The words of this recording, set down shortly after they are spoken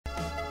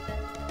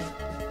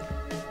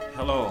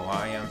Hello,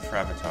 I am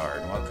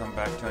FrAvatar, and welcome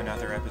back to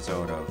another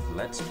episode of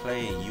Let's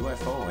Play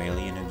UFO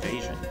Alien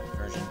Invasion,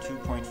 version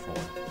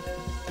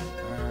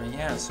 2.4.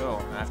 Yeah, so,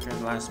 after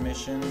the last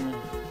mission,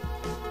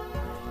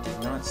 did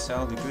not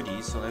sell the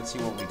goodies, so let's see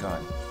what we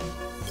got.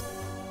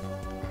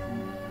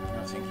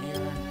 Nothing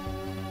here.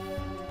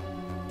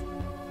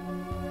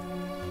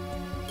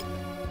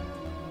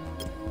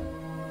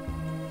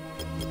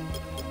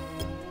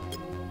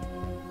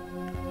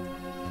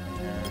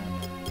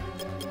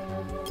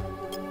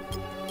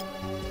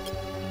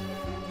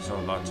 So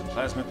lots of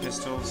plasma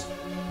pistols,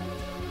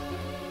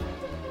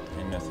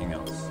 and nothing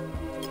else.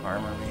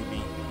 Armor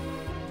maybe?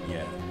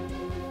 Yeah.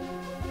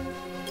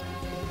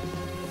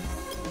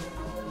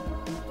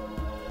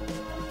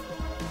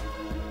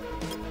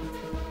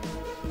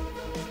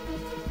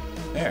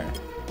 There.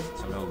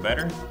 It's a little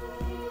better.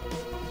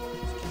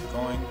 Let's keep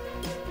going.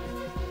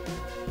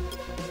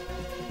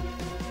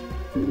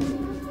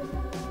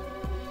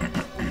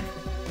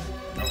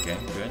 Okay,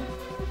 good.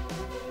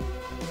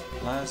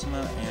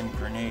 Plasma and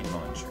grenade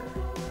launcher.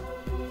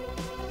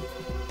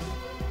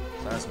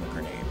 Plasma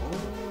grenade. Oh.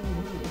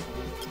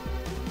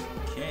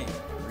 Okay,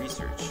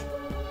 research.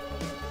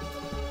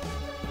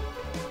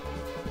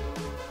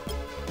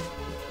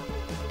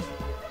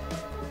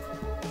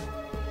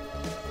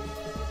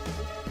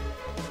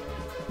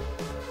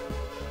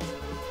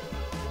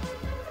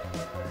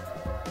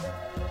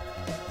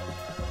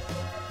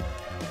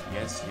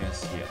 Yes,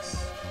 yes,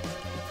 yes.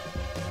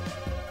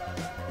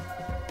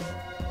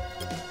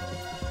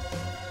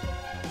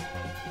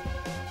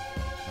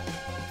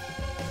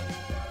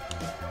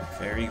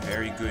 Very,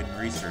 very good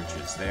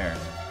researches there.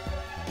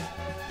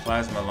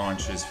 Plasma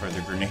launches for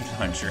the grenade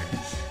launcher.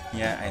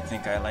 Yeah, I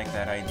think I like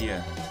that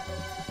idea.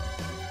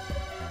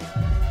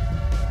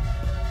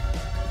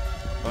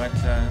 But,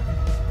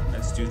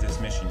 let's do this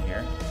mission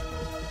here.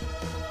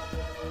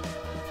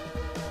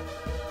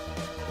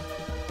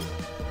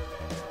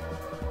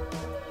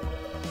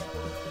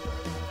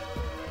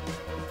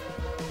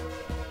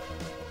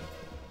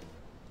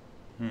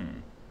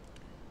 I'm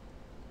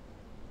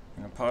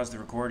gonna pause the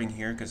recording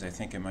here because I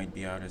think it might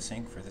be out of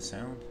sync for the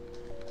sound.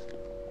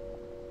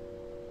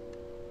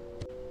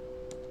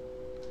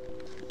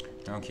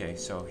 Okay,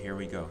 so here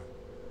we go.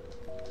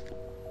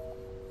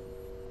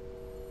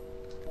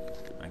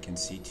 I can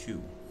see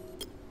two.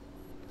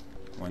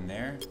 One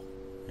there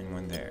and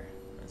one there.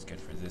 Let's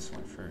get for this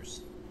one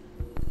first.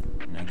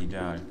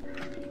 Nagidal.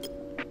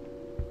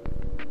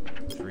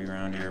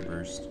 3-round air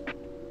burst.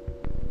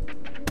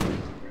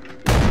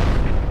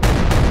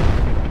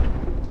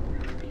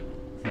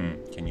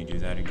 Can you do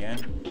that again?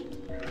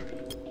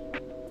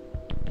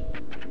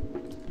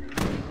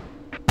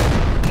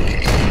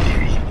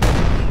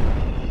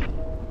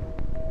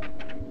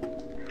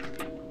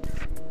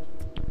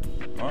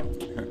 Oh,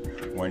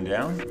 one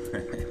down.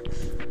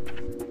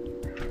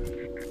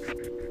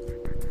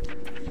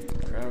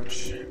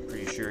 Crouch.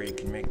 Pretty sure you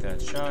can make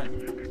that shot.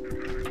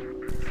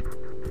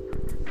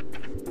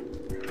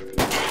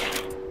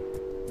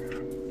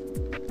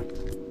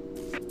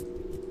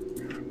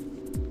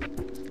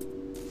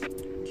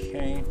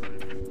 Okay.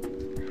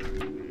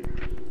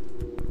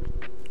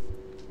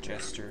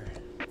 Jester,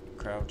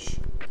 crouch,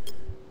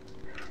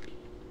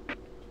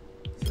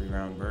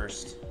 3-round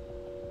burst.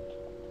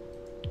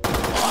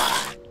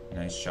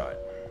 Nice shot.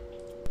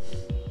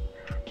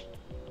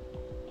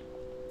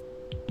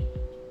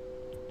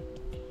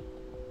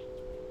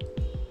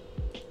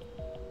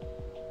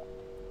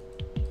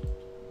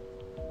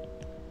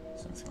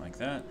 Something like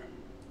that.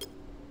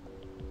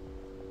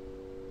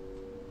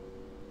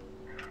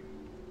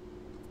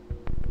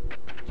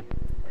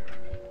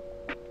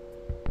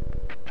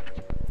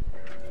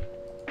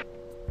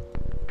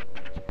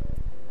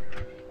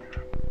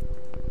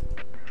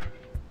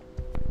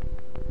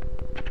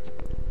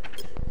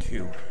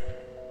 Two.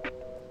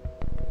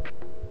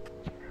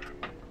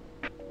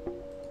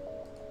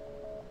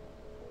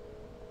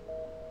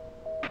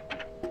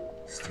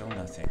 Still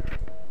nothing.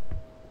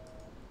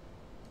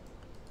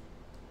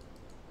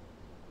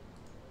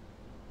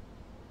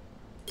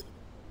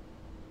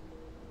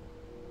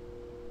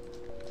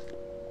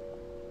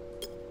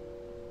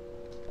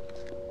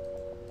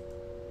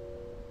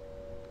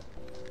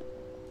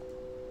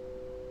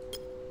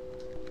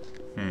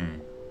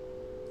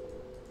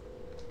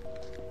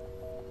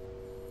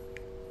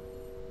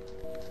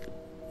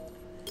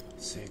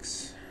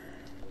 Six.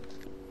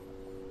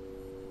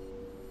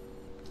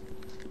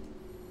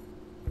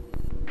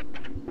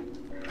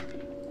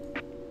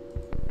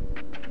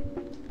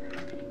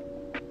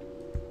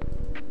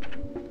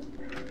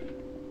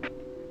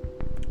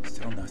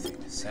 Still nothing.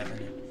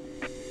 7.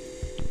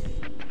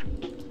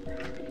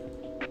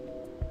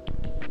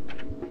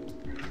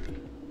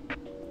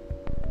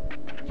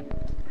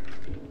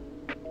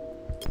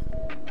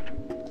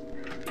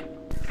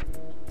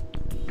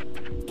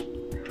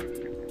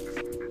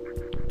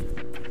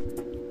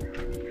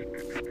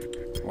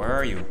 Where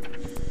are you?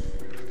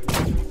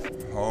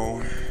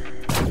 Oh,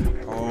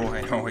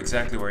 I know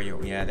exactly where you...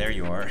 Yeah, there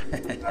you are.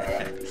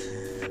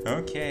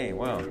 Okay,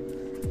 well,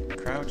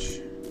 crouch.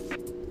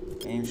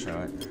 Aim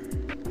shot.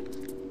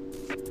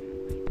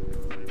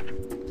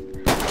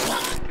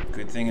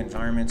 Good thing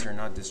environments are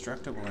not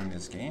destructible in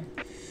this game.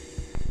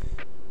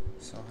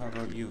 So how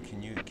about you?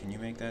 Can you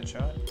make that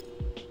shot?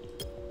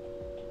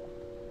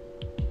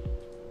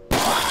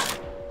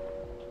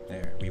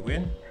 There, we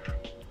win?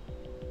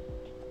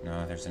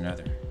 No, there's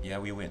another. Yeah,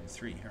 we win.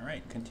 3. All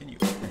right, continue.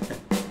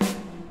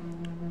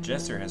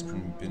 Jesser has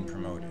been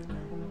promoted.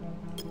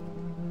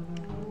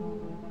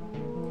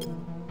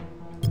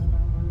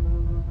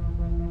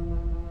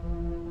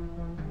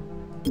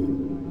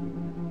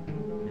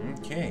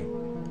 Okay.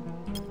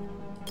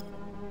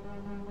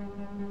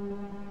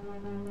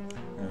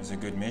 That was a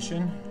good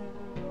mission.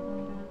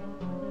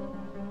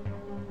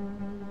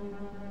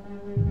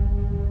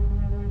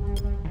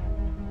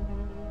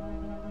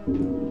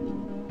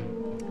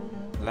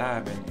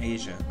 Lab in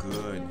Asia,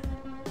 good.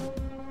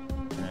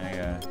 Can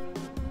I,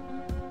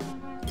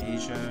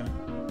 Asia,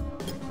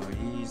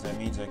 employees, that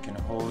means I can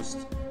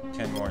host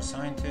 10 more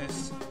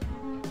scientists.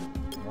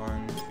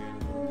 1, 2,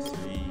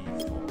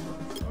 3, 4,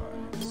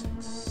 5,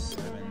 6,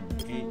 7,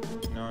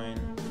 8,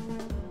 9,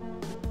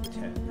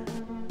 10.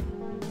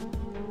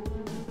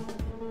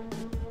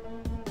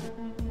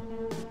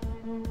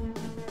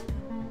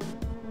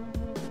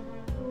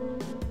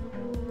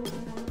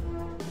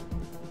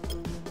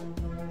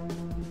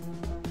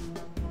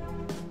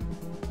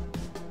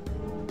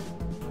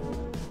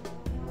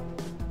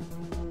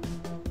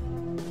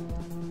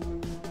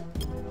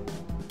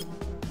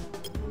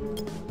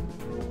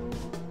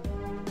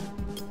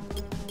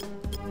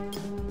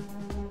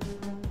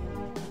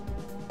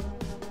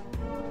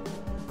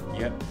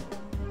 Yep.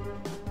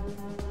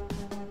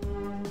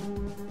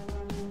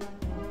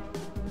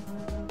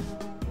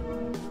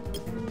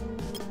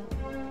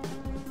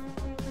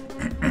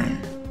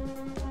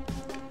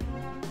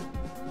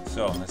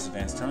 So, let's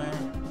advance time.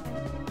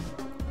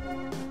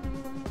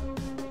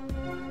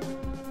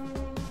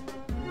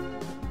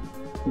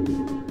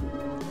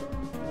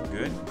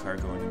 Good.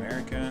 Cargo in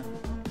America.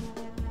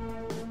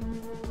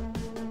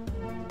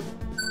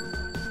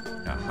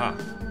 Aha.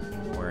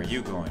 Where are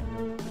you going?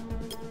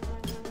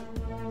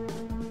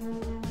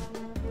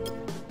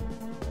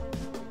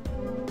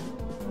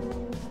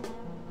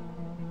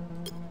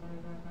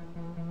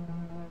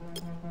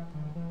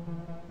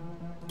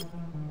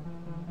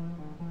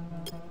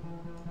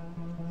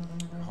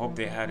 Hope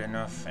they had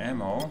enough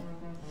ammo.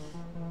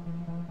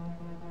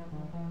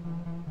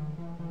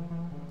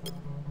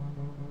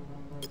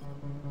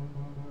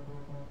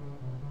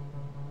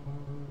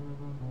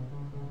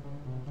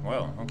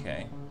 Well,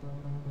 okay.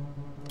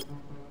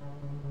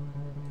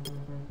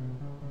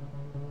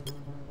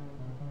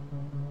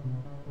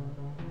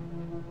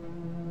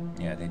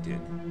 Yeah, they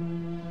did.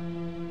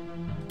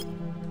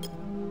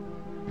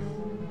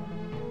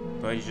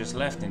 But he just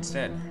left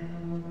instead.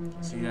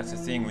 See, that's the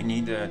thing. We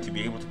need to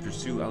be able to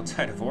pursue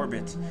outside of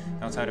orbit,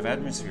 outside of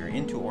atmosphere,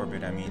 into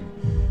orbit. I mean,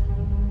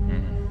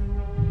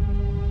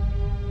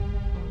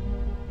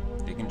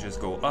 they can just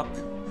go up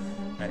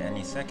at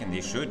any second.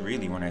 They should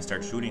really, when I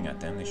start shooting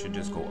at them, they should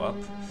just go up,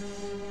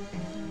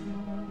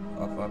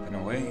 up and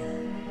away.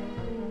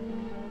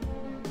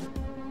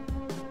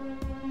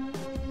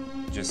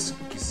 Just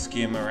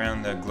skim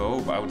around the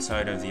globe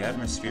outside of the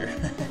atmosphere,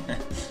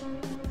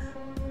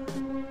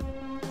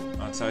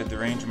 outside the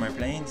range of my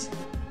planes.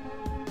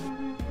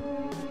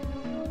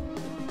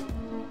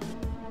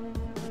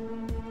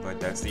 But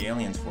that's the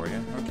aliens for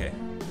you. Okay.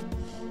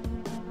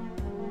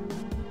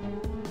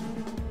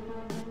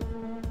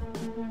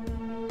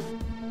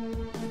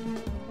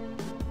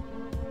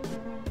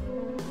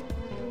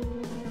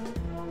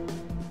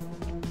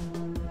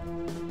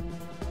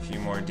 A few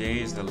more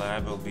days, the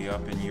lab will be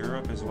up in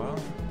Europe as well.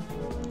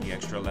 The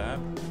extra lab.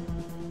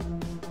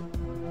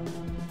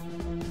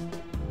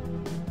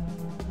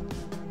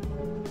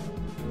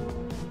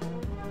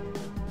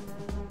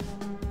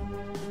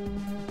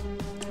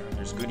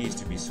 There's goodies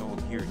to be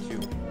sold here too.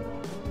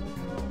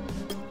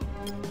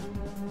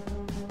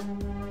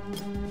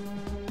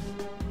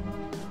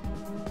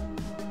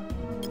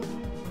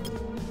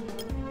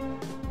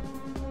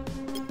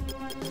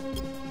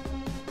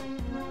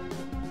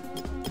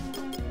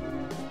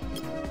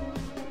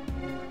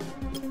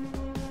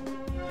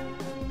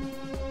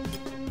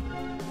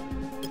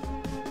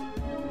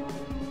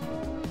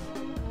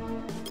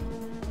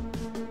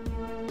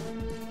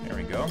 There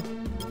we go.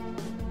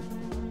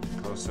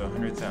 Close to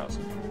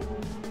 100,000.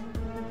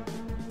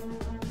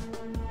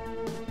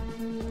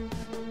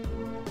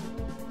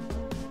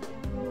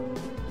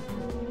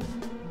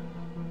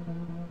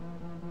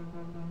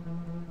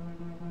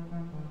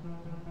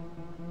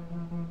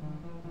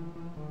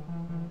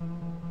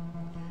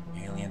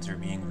 Aliens are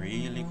being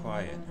really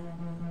quiet.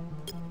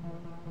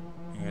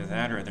 Either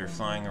that or they're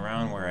flying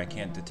around where I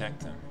can't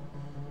detect them.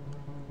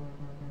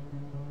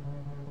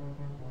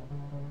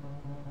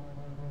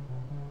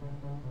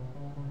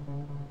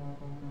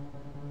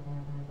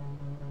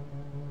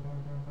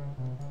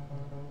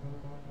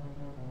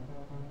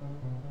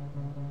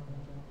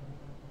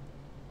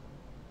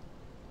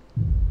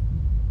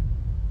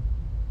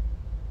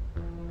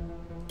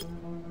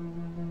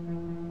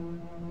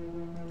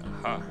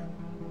 Aha.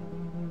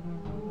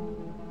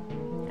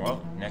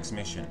 Well, next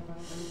mission.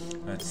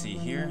 Let's see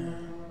here.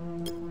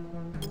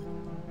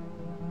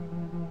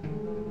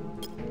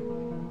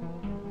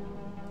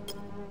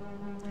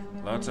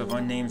 Lots of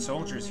unnamed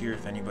soldiers here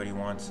if anybody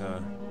wants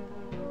a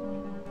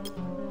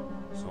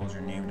soldier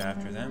named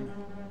after them.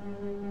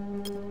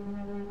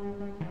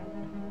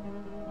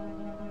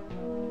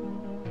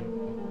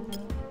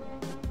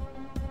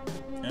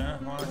 Yeah,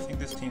 well, I think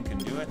this team can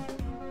do it.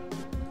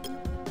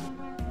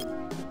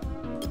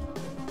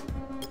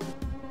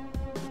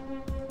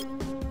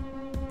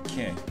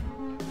 Okay.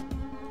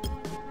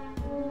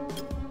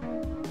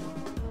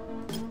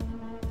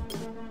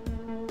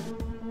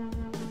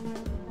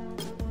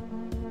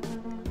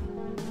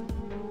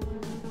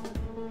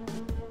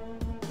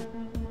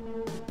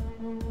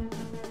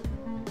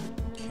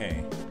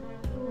 Okay.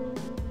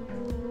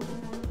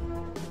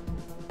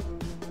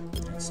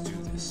 Let's do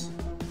this.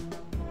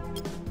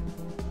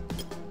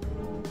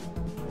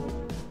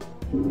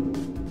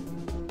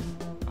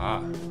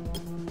 Ah.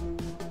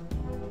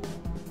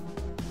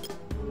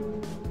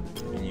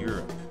 In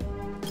Europe.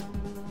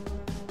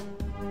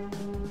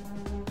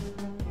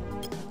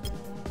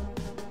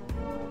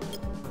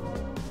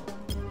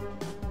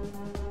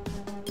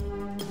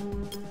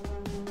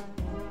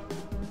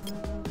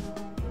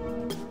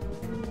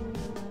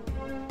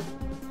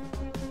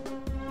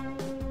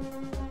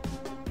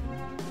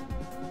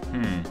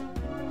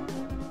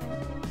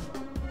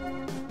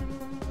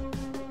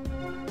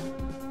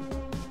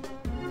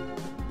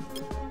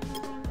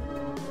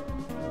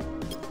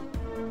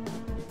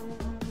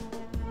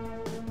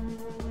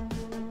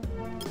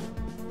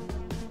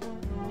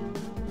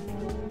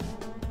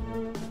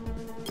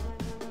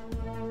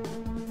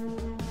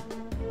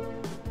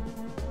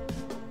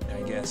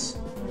 Guess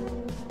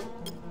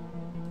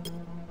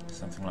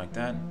something like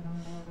that.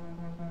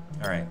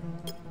 All right.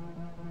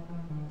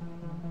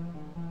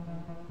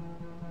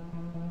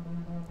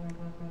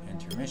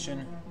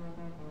 Intermission.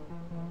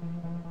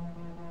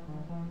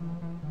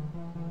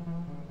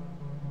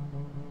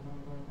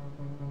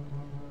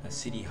 A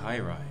city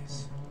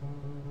high-rise.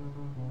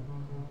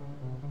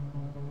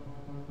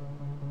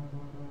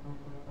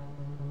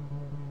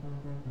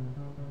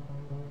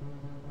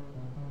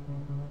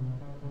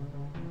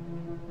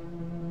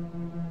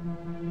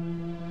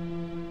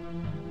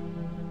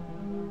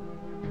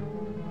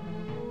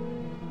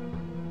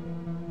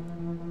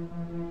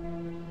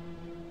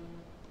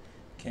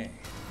 Okay,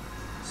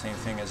 same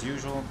thing as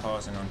usual,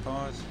 pause and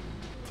unpause.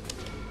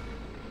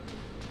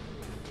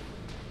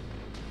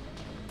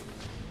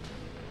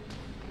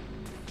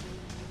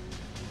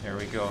 There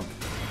we go. I'm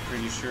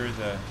pretty sure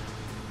the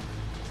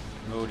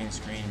loading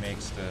screen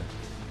makes the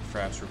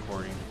fraps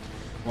recording.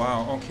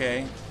 Wow,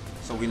 okay.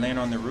 So we land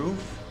on the roof.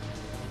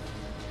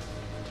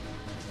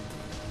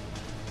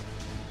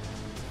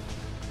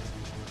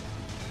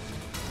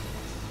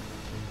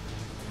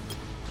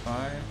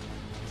 Five,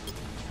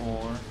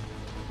 4,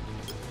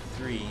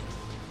 3,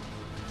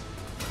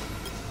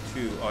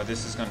 2. Oh,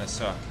 this is gonna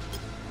suck.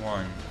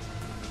 1.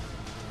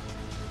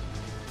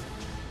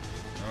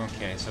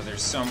 Okay, so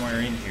there's somewhere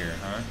in here,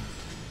 huh?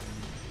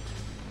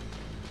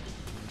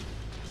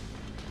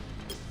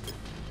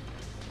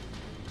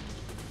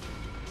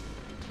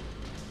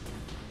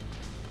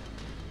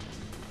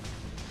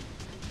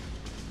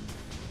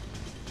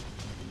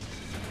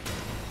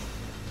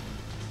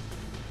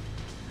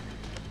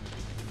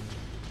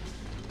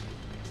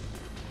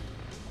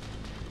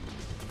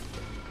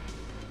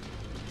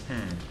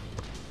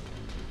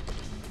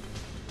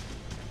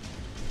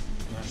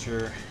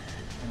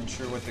 Not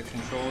sure what the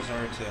controls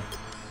are to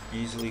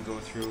easily go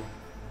through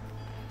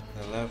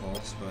the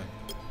levels, but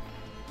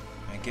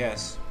I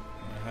guess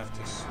I have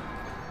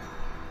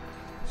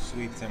to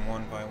sweep them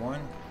one by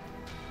one.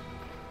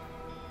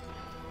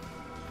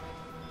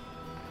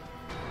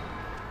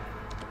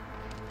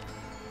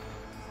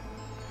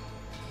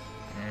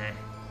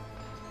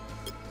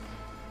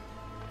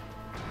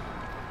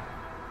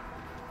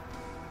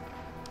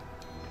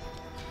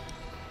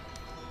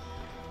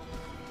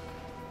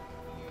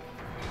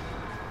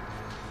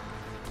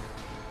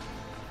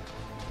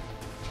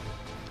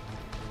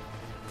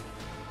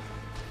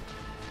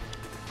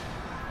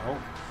 Oh.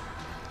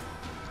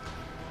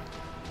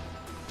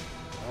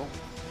 Oh.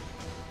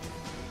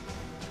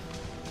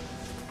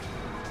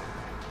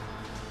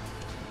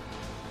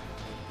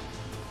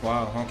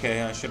 Wow,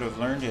 okay, I should have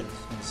learned it.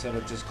 Instead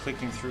of just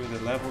clicking through the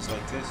levels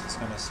like this, it's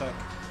gonna suck.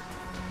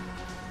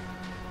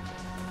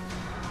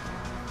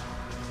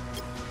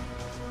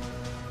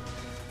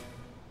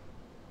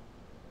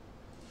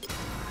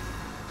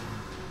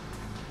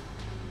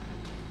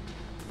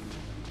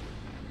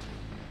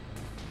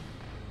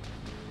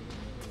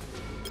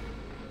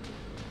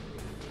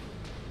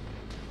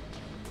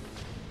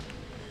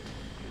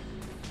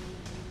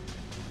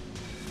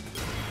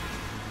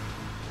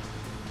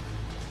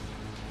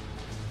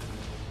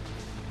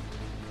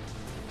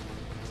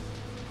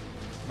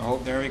 Oh,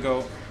 there we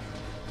go.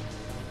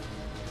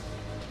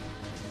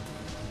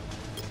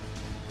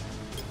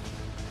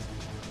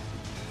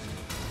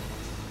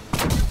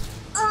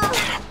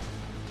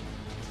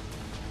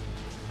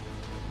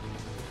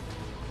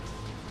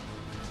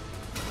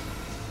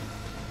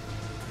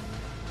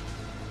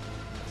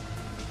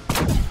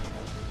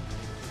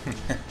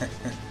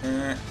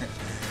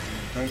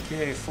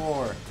 Okay,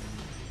 4.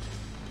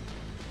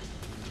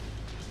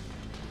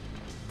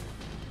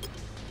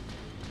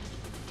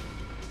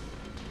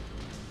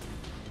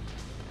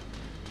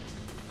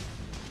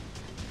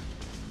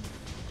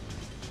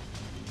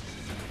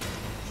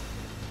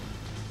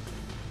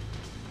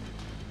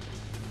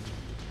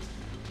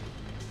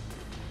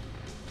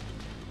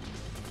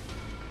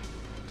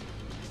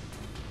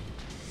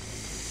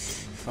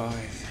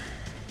 Five.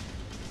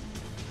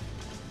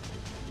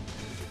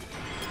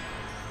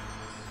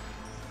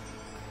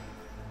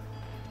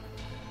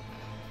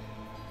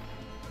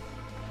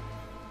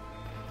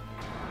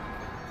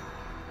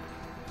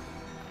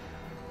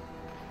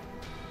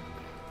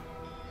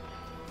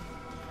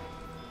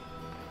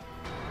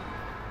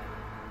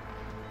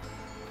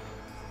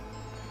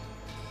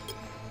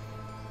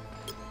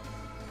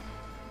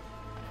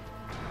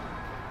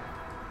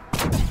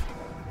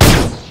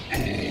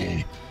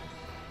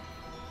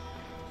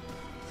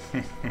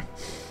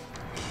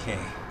 Okay.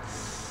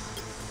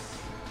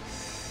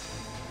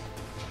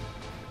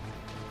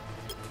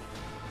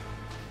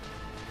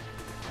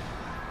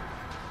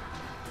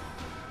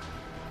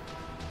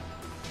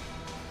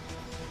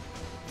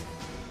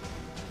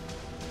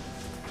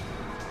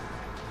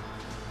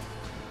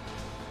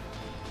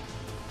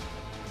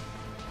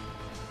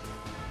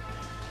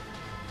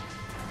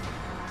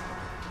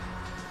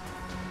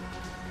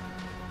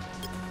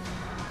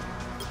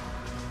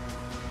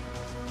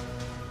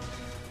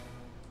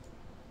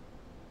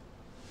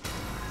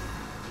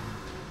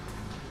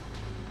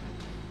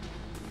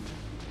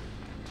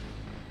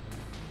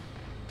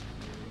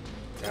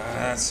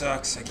 That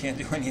sucks. I can't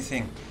do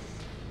anything.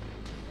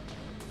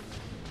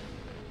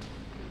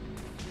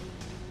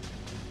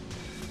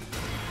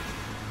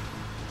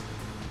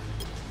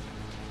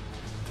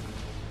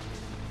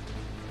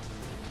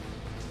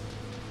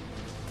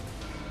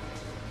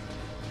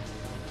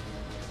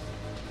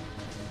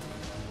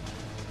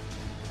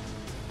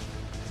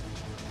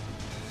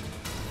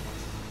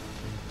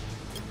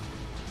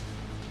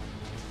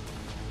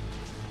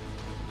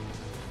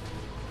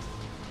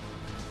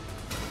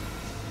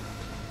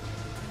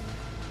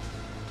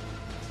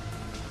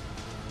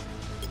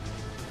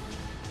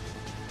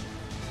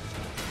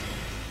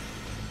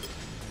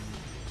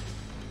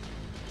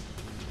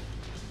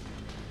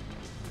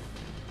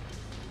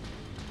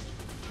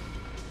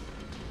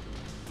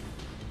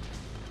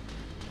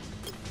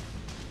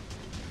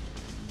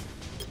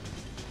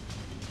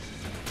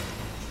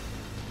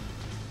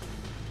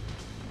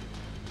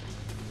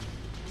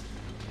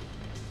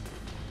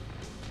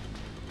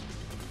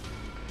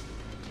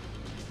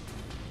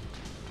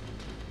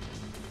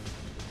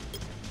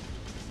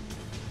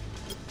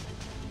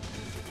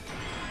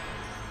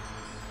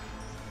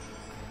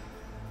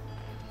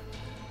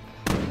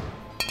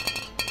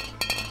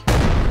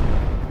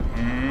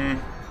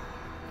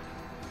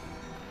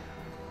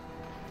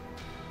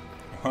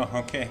 Oh,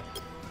 okay.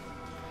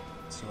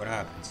 Let's see what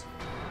happens.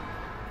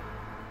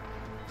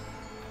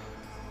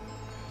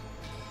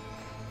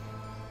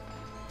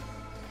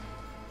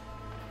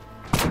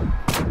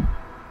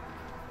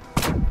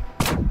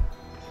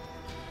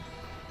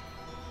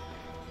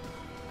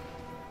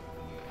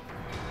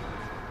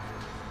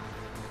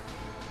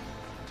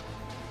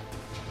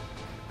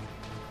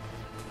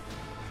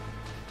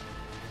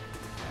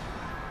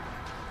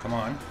 Come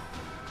on.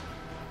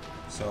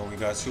 So we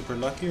got super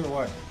lucky or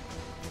what?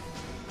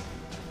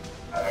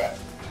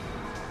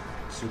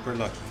 Super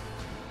lucky.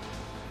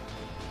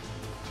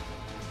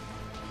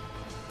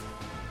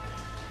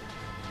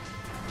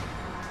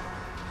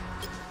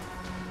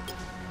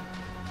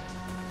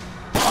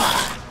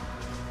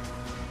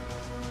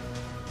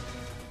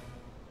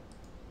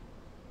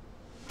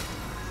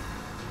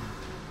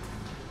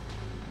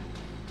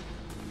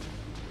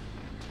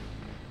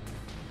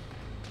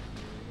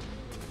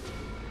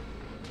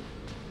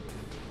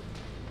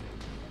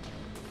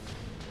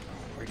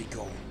 Where'd he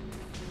go?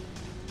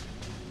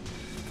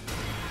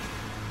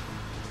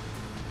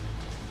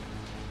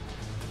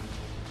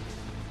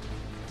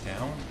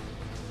 Down.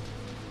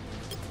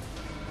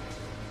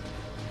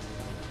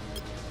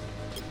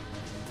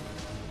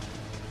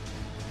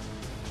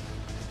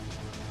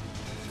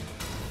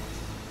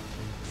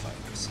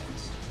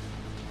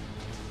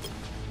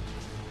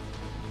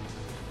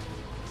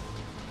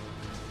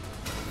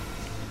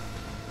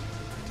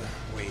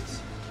 Wait.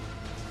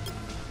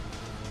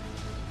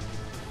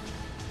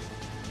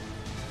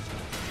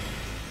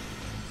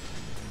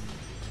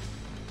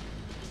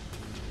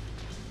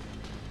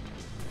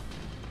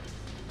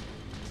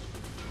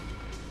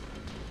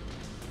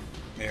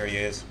 There he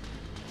is.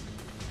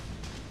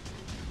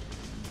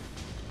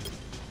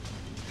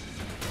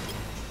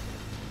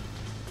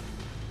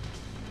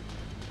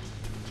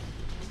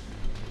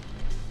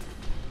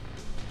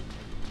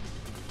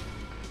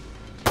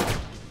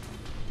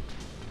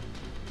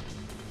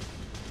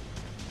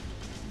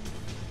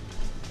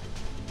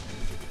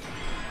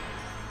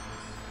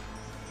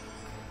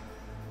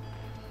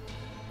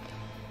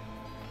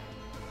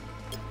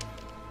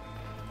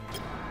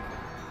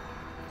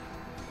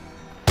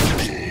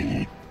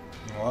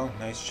 Well,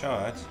 nice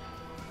shot.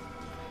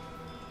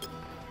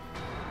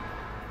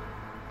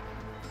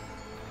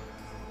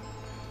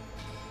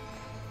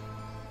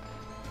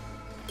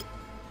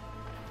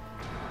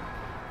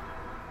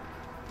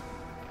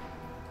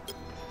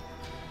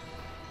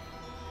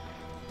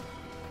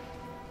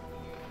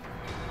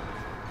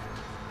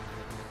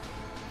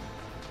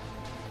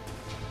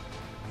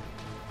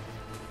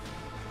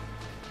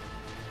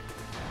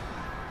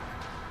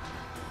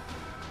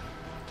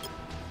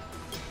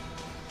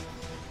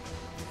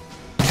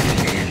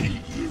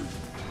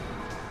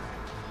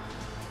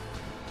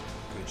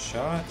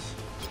 shot.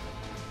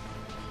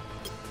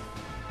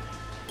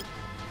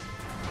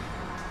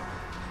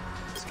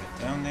 Let's get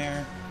down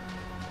there.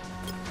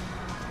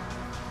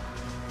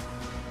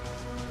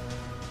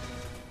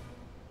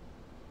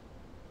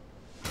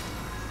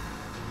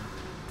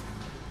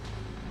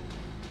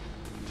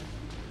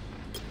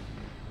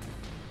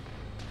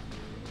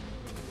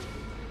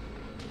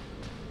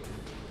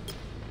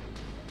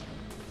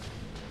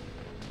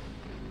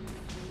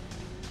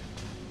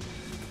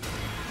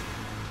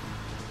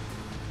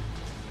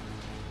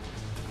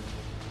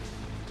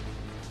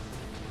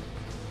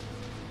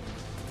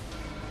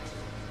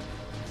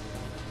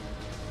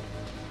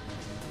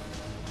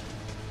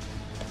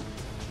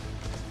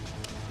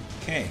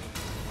 Okay.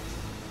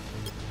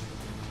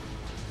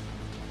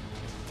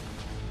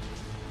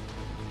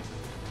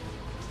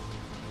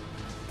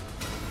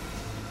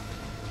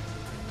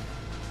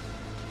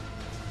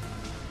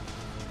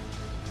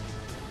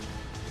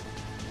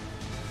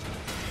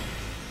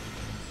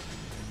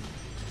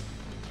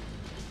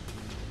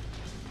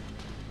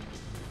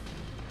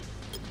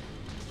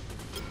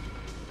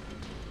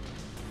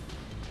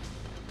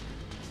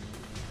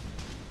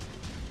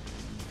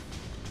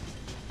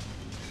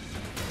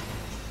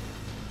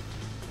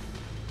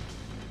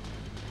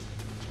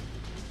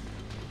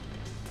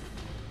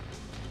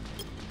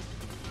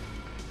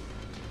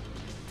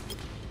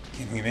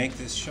 Can we make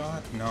this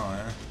shot? No,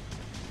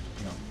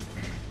 no.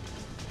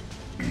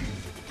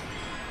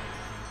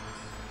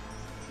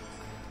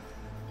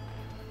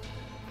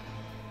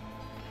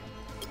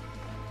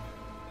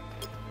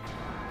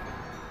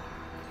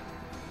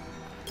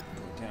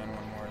 Go down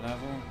one more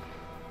level.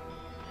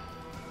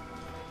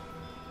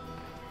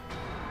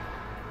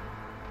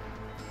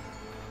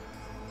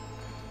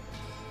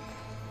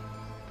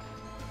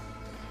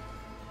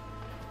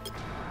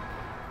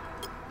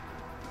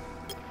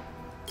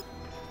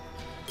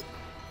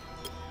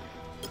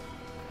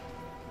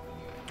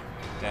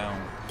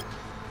 Down.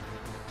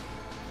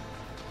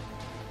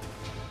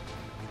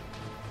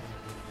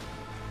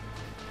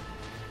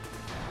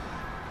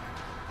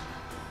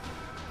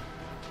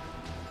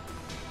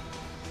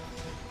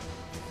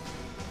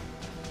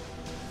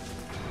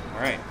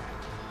 All right.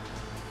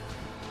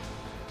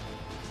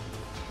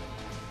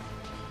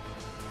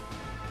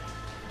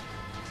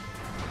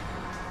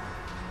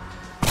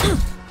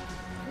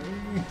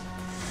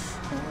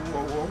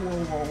 Whoa, whoa,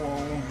 whoa, whoa,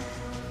 whoa.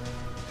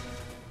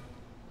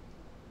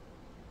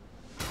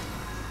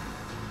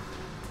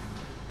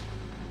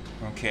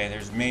 Okay,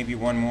 there's maybe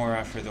one more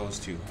after those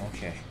two.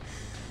 Okay.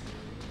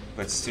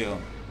 But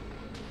still.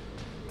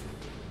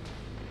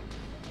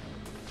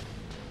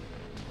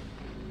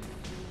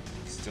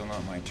 Still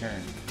not my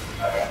turn.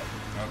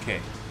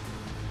 Okay.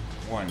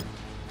 One.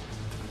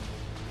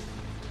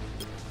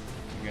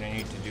 I'm gonna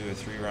need to do a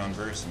 3-round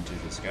burst into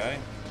this guy.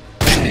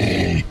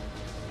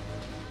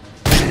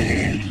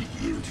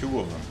 2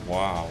 of them.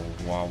 Wow,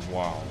 wow,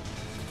 wow.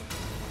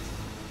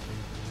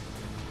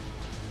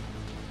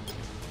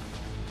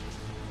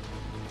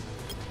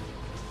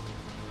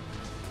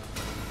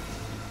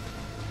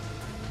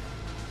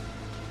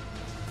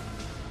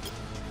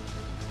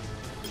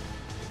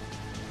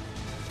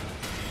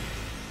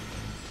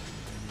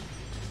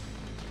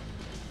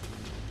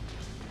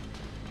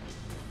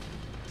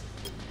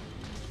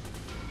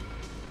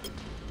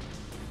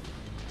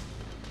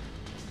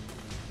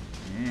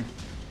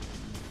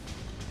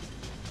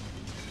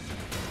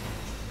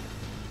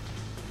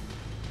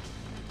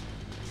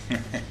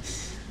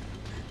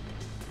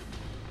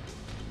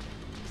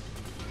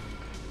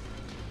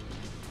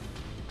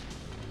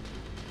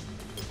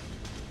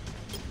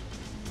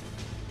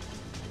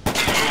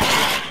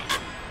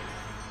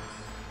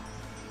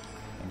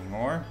 Any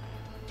more?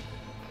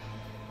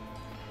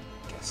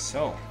 Guess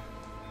so.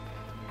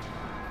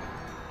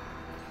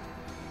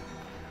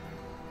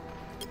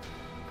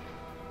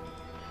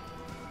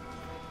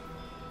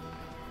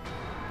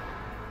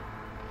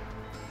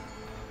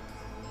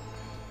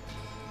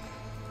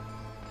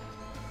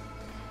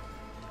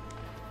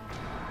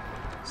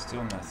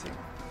 Still nothing.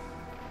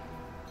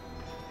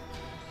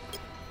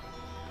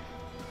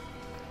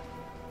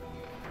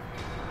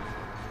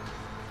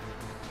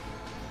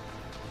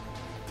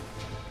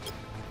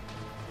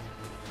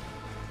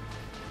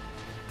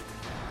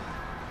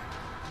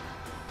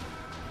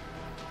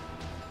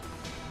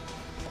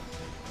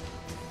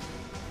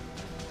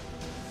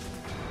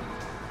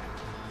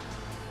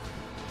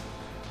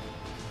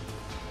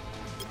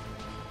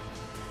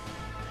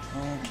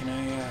 Oh, can I,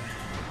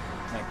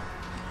 like,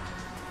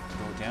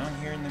 go down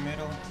here in the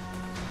middle?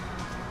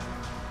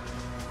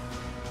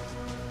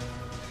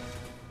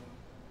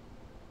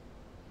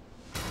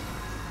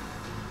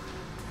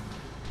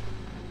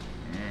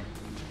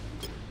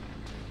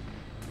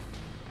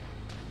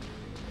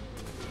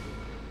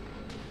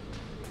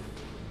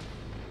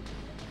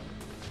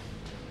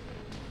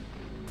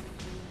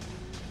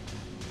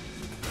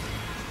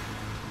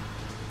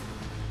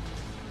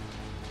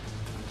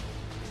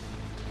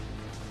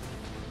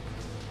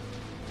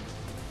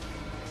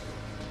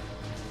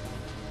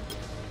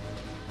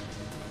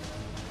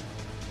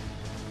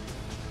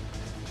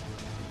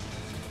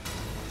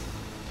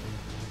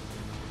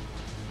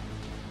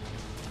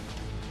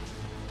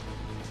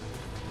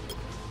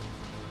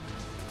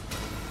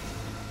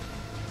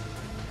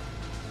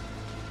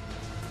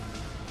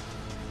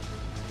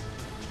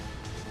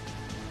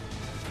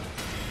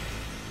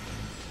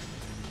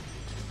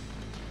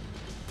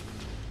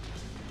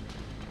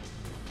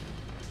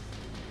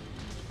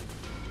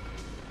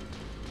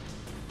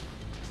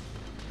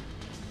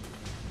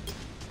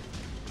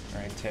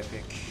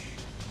 Tepic.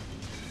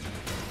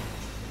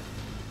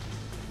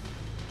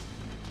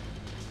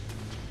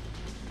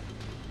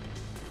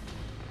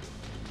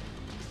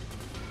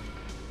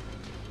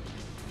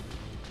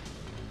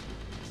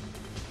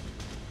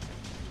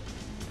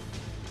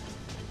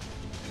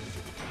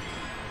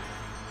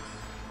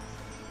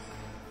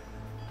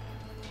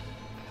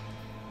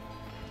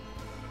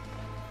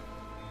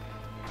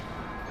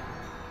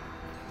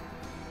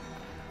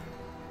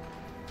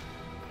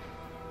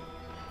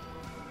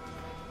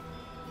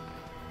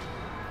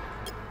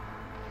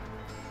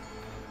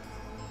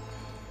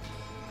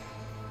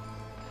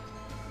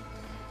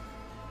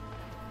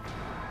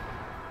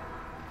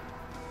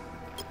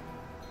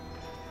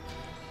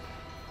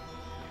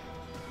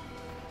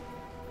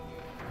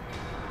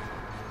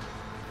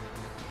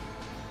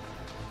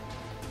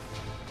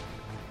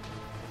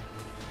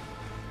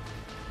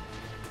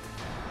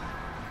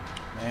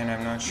 And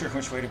I'm not sure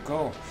which way to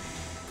go.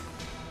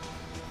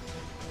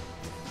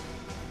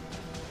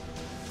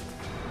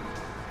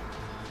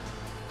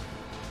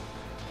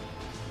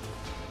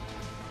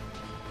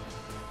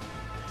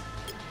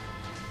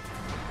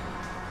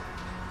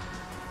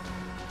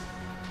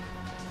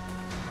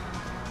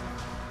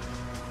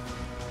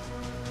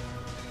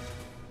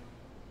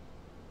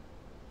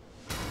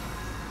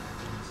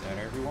 Is that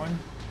everyone?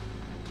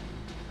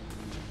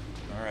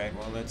 Alright,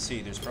 well, let's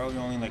see. There's probably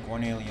only like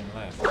one alien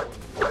left.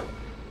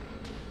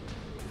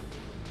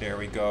 There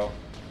we go.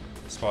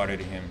 Spotted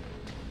him.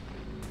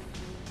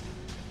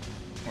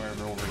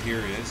 Wherever over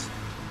here is.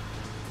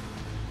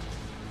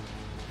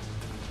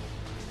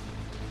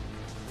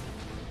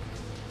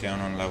 Down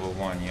on level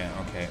 1, yeah,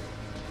 okay.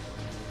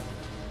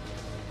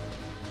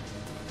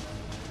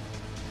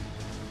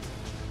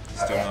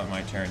 Still not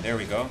my turn. There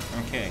we go.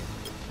 Okay.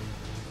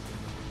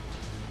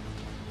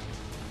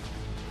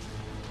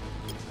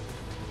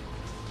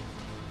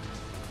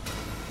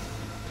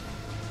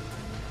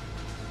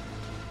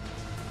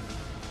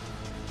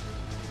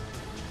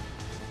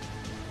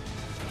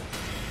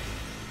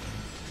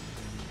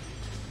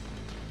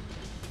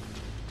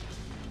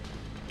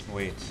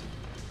 Wait.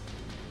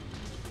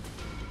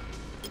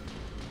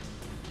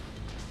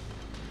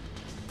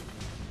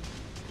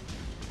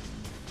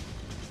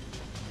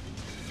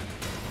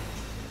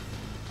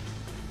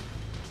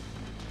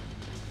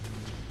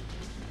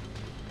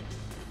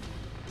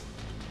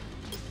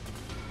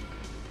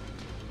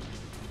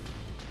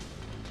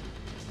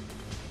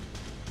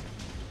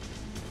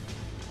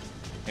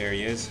 There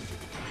he is.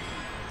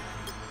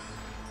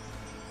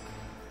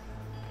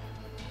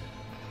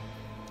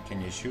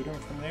 Can you shoot him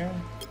from there?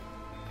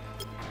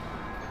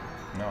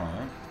 No,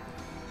 huh?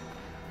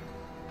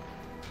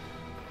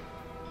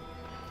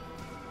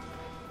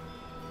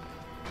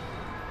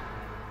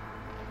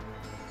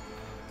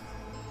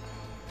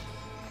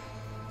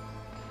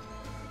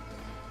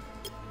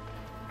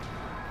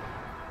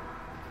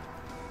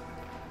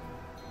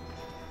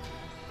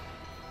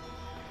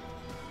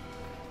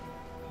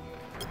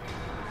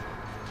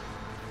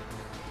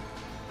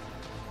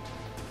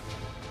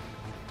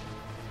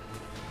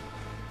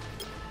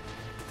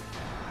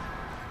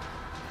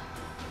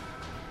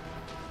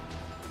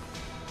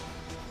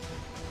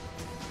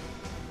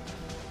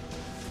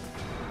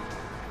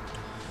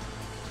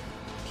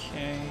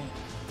 Okay.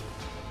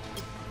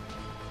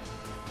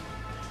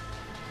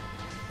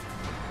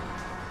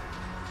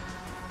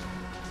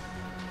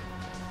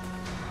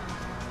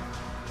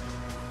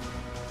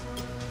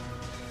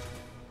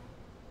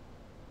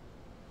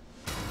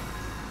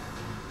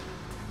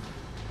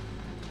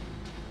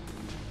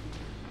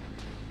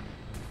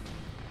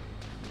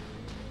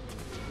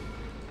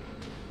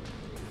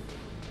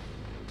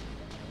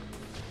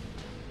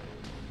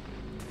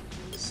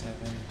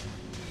 Seven.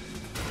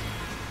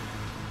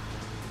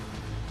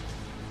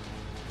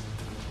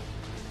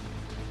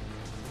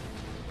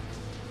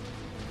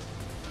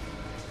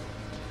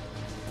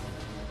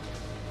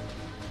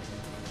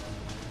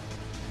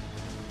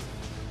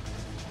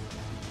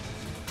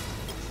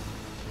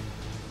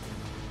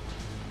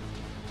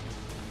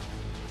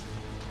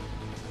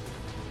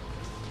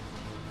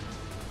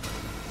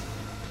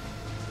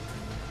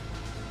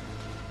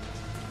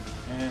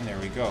 And there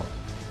we go.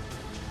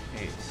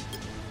 8.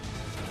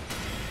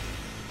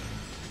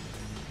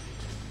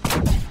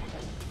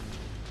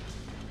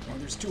 Oh,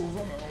 there's 2 of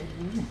them. Oh.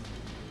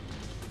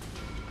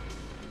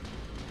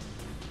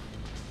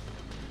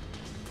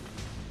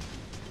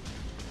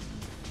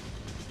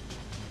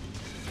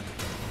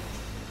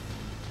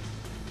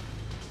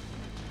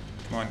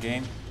 Come on,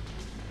 game.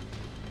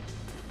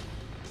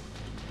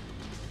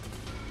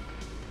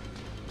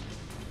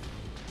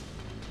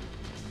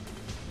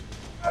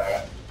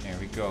 There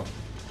we go.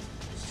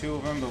 There's 2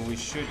 of them, but we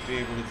should be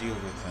able to deal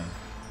with them.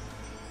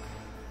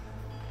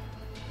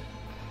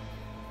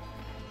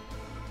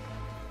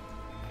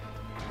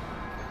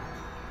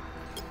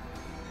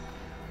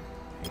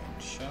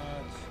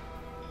 Shot.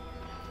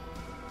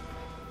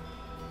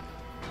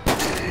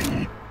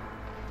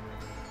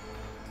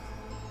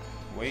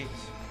 Wait.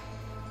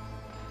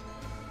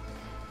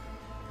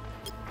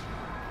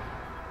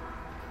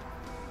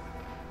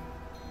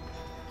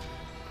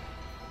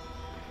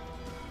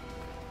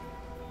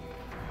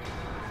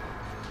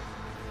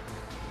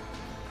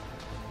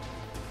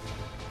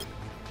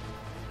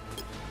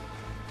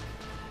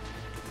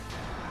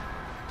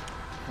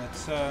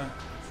 that's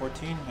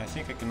 14. I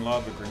think I can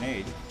lob a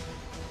grenade.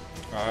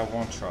 I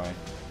won't try.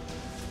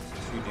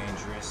 It's too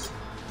dangerous.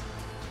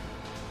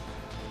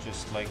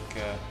 Just like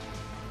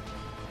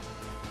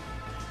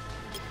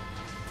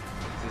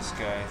this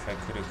guy, if I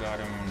could have got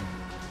him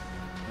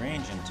in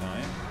range in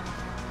time.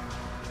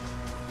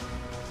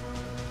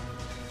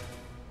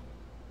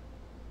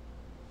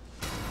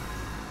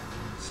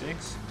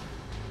 Six.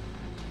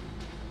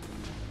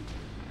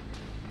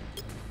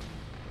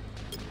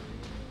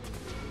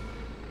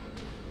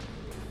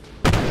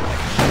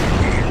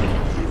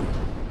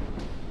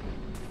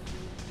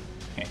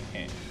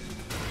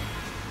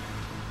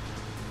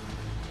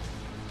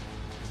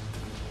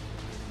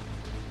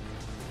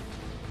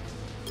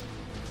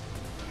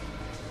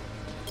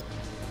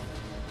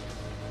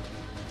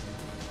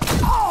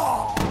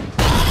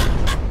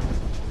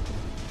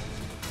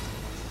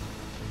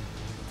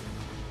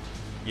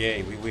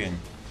 Yay, we win.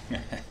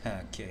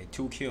 Okay,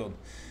 2 killed.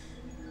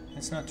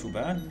 That's not too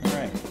bad.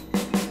 Alright.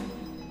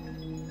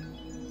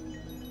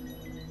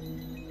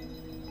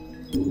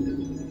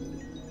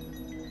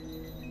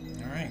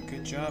 Alright,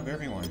 good job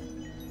everyone.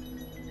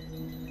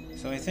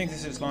 So I think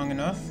this is long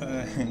enough.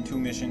 2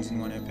 missions in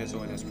 1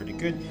 episode, that's pretty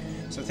good.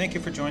 So thank you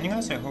for joining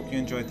us. I hope you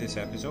enjoyed this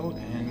episode,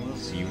 and we'll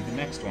see you in the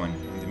next one.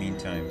 In the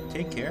meantime,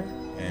 take care,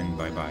 and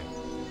bye-bye.